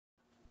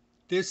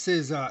This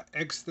is an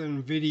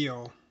excellent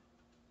video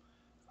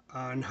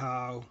on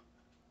how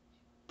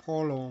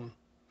Prolon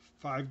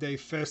 5-day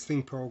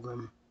fasting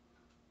program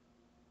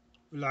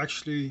will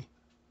actually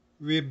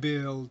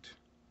rebuild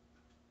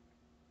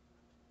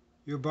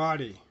your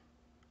body.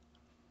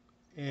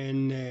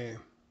 And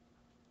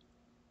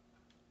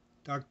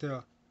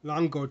Dr.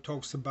 Longo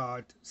talks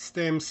about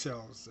stem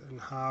cells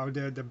and how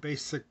they're the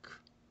basic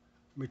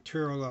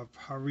material of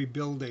how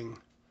rebuilding.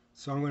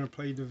 So I'm going to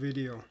play the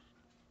video.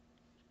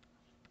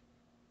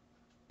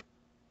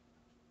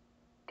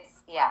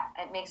 Yeah,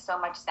 it makes so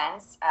much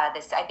sense.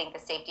 I think the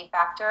safety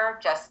factor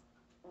just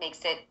makes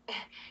it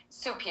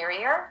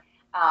superior.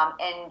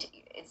 And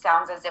it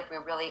sounds as if we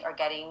really are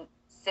getting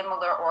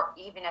similar or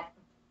even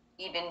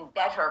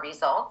better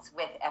results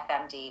with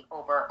FMD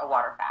over a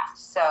water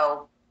fast.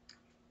 So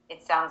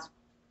it sounds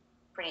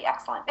pretty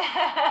excellent.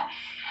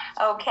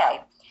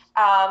 Okay.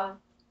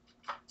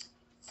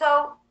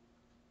 So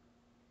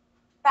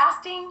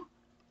fasting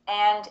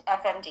and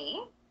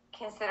FMD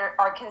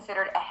are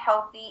considered a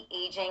healthy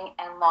aging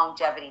and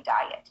longevity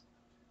diet.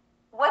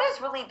 What is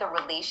really the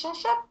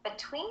relationship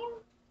between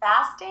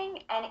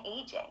fasting and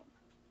aging?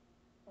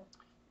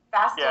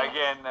 Fasting.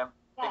 Yeah,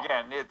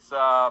 again, it's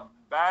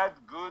bad,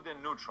 good,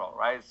 and neutral,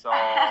 right? So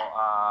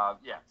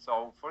yeah.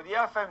 So for the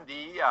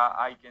FMD,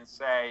 I can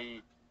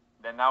say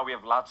that now we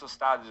have lots of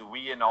studies,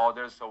 we and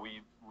others. So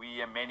we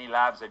and many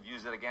labs have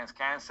used it against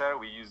cancer.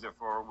 We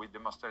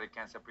demonstrated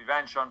cancer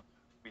prevention.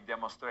 We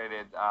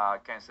demonstrated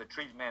cancer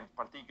treatment,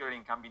 particularly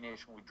in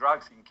combination with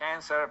drugs in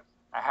cancer.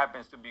 It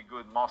happens to be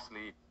good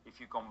mostly if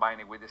you combine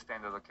it with the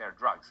standard of care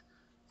drugs.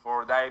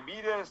 For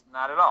diabetes,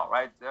 not at all,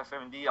 right? The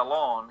FMD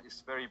alone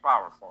is very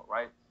powerful,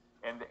 right?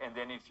 And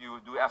then if you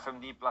do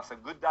FMD plus a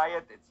good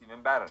diet, it's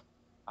even better.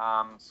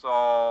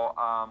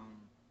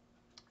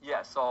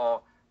 Yeah,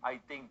 so I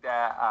think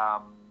that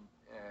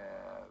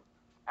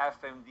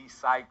FMD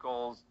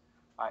cycles,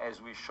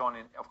 as we've shown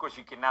in, of course,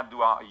 you cannot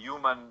do a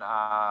human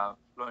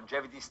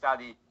longevity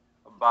study,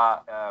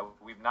 but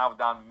we've now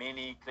done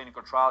many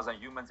clinical trials on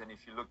humans. And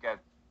if you look at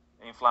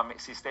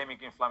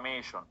systemic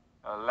inflammation,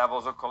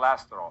 levels of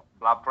cholesterol,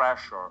 blood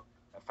pressure,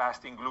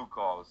 fasting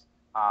glucose,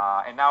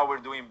 and now we're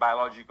doing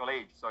biological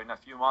age. So in a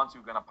few months,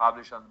 we're going to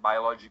publish on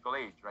biological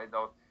age, right?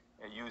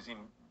 Using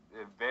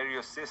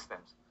various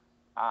systems.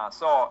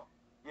 So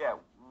yeah,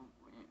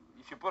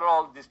 if you put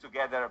all this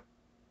together,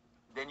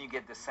 then you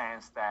get the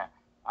sense that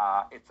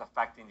it's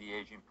affecting the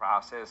aging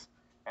process,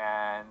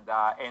 and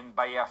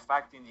by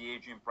affecting the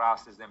aging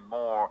process and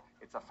more,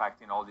 it's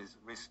affecting all these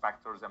risk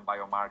factors and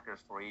biomarkers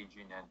for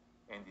aging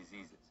and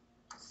diseases.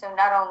 So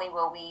not only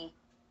will we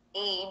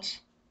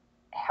age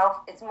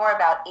health, it's more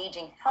about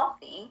aging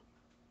healthy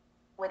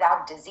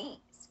without disease.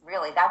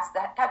 Really, that's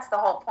the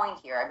whole point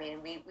here. I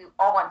mean, we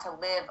all want to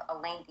live a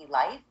lengthy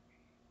life,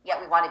 yet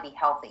we want to be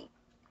healthy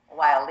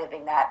while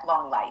living that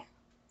long life.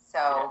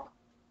 So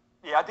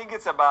yeah, I think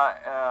it's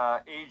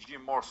about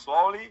aging more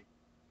slowly.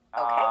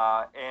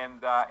 Okay.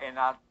 And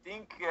I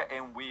think,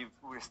 and we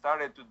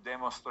started to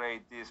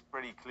demonstrate this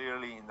pretty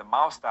clearly in the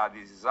mouse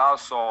studies, is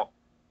also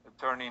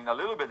turning a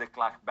little bit the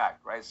clock back,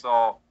 right?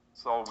 So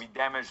we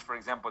damage, for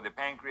example, the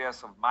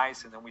pancreas of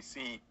mice, and then we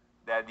see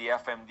that the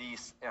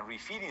FMDs and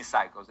refeeding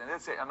cycles, and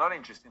that's another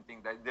interesting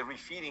thing, that the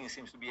refeeding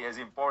seems to be as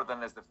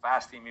important as the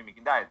fasting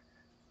mimicking diet.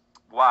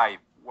 Why?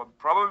 Well,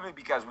 probably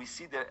because we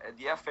see the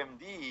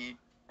FMD,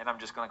 and I'm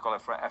just going to call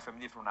it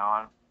FMD from now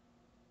on.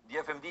 The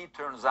FMD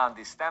turns on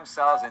these stem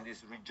cells and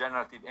these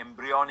regenerative,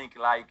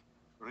 embryonic-like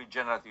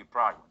regenerative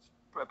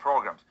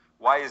programs.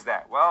 Why is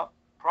that? Well,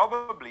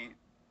 probably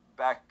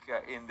back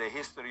in the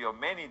history of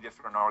many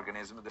different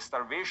organisms, the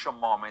starvation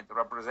moment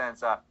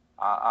represents a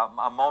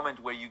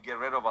moment where you get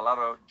rid of a lot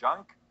of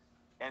junk,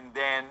 and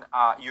then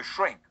you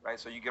shrink, right?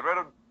 So you get rid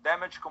of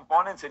damaged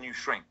components and you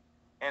shrink.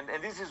 And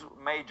this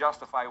may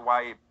justify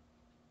why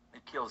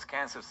it kills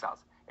cancer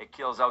cells. It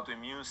kills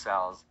autoimmune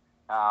cells.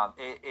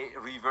 It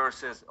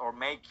reverses or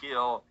may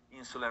kill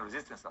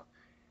insulin-resistant cells.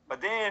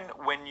 But then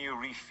when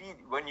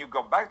you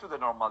go back to the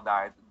normal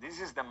diet,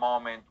 this is the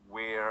moment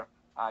where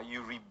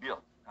you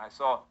rebuild. Right?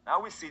 So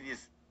now we see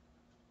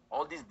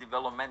all these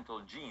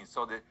developmental genes.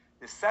 So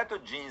the set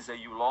of genes that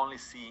you'll only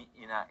see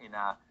in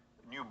a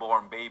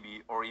newborn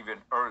baby or even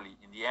early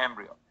in the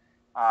embryo.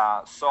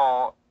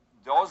 So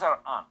those are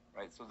on,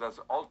 right? So that's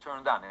all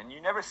turned on, and you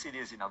never see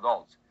this in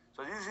adults.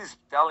 So this is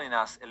telling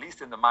us, at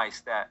least in the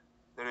mice, that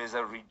there is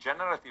a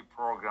regenerative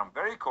program,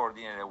 very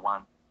coordinated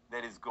one,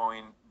 that is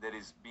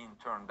being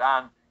turned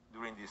on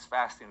during this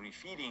fasting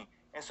refeeding.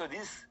 And so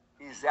this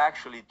is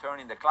actually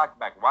turning the clock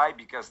back. Why?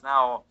 Because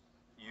now,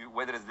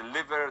 whether it's the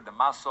liver, the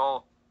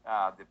muscle,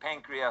 the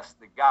pancreas,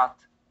 the gut,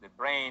 the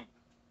brain,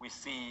 we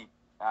see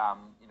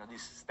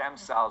these stem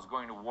cells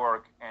going to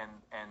work and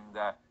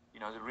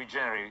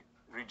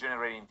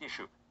regenerating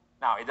tissue.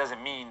 Now, it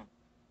doesn't mean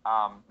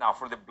now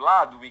for the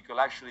blood, we could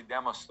actually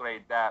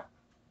demonstrate that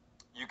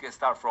you can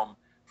start from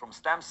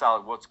stem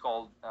cell, what's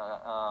called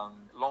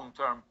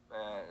long-term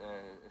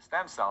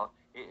stem cell,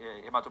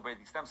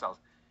 hematopoietic stem cells.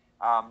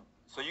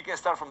 So you can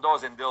start from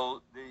those, and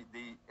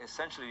they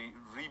essentially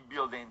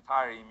rebuild the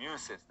entire immune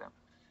system.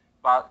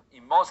 But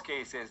in most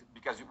cases,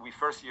 because we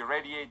first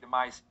irradiate the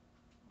mice,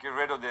 get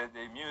rid of the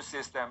immune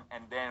system,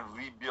 and then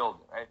rebuild,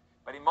 right?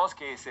 But in most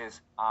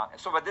cases,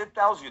 but that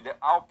tells you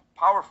how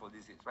powerful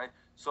this is, right?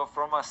 So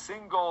from a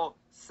single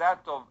set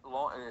of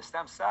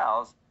stem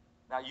cells,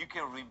 now you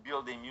can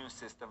rebuild the immune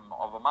system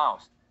of a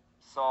mouse.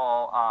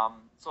 So,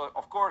 so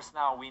of course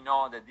now we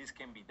know that this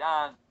can be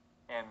done,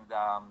 and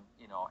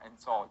and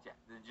so yeah,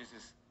 this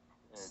is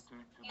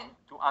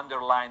to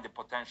underline the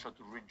potential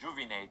to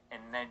rejuvenate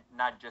and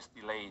not just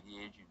delay the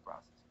aging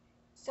process.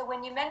 So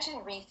when you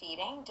mentioned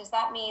refeeding, does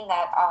that mean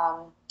that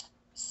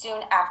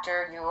soon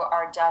after you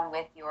are done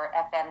with your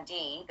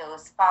FMD,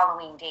 those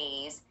following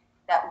days,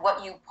 that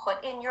what you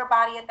put in your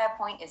body at that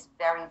point is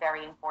very,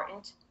 very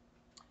important?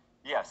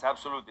 Yes,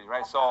 absolutely,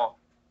 right? So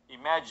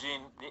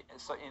imagine,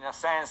 so in a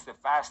sense, the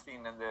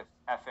fasting and the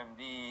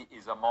FMD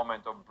is a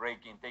moment of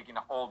breaking, taking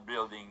a whole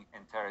building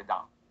and tear it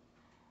down.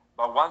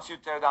 But once you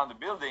tear down the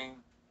building,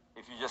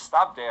 if you just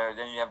stop there,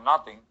 then you have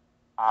nothing.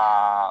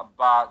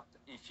 But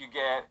if you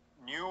get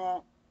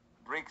new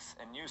bricks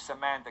and new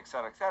cement, et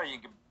cetera, you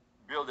can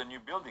build a new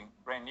building,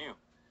 brand new.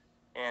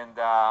 And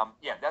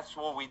yeah, that's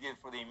what we did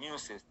for the immune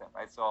system,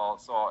 right? So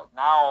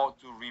now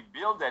to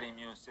rebuild that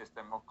immune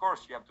system, of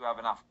course, you have to have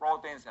enough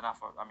proteins, enough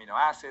amino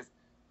acids,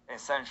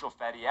 essential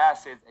fatty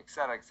acids, et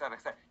cetera, et cetera,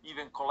 et cetera.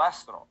 Even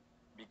cholesterol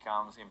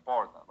becomes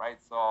important, right?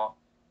 So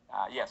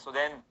yeah, so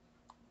then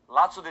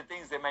lots of the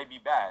things that might be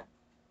bad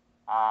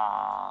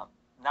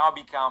now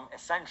become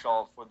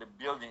essential for the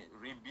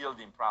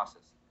rebuilding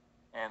process.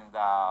 And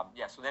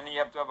yeah, so then you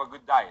have to have a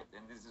good diet.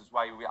 And this is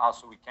why we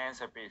also, with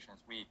cancer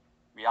patients, we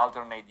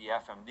alternate the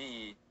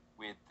FMD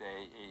with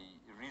a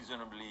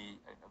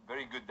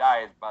very good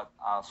diet, but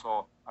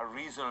also a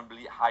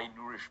reasonably high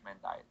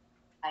nourishment diet.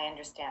 I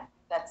understand.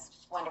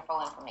 That's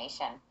wonderful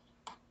information.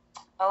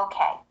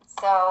 Okay,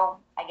 so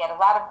I get a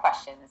lot of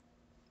questions.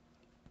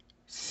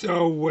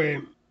 So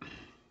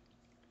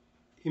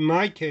in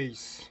my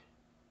case,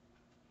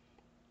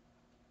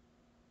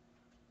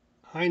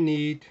 I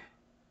need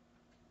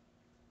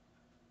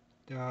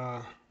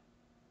the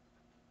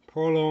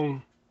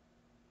Prolon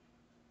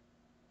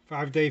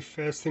 5-day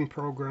fasting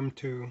program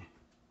to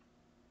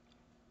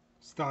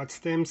start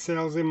stem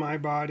cells in my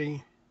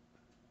body.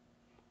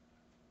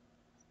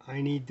 I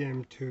need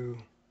them to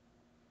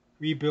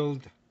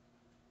rebuild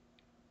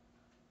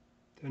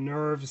the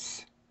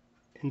nerves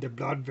and the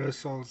blood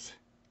vessels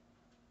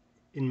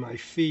in my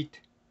feet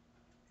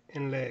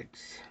and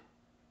legs.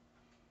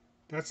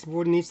 That's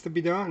what needs to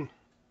be done.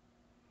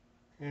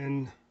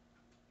 And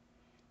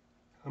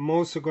I'm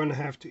also going to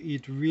have to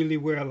eat really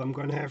well. I'm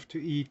going to have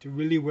to eat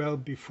really well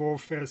before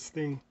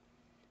fasting,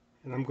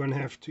 and I'm going to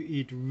have to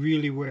eat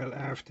really well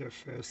after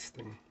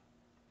fasting.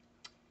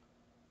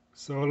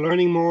 So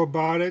learning more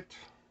about it,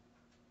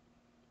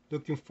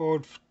 looking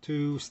forward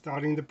to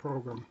starting the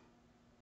program.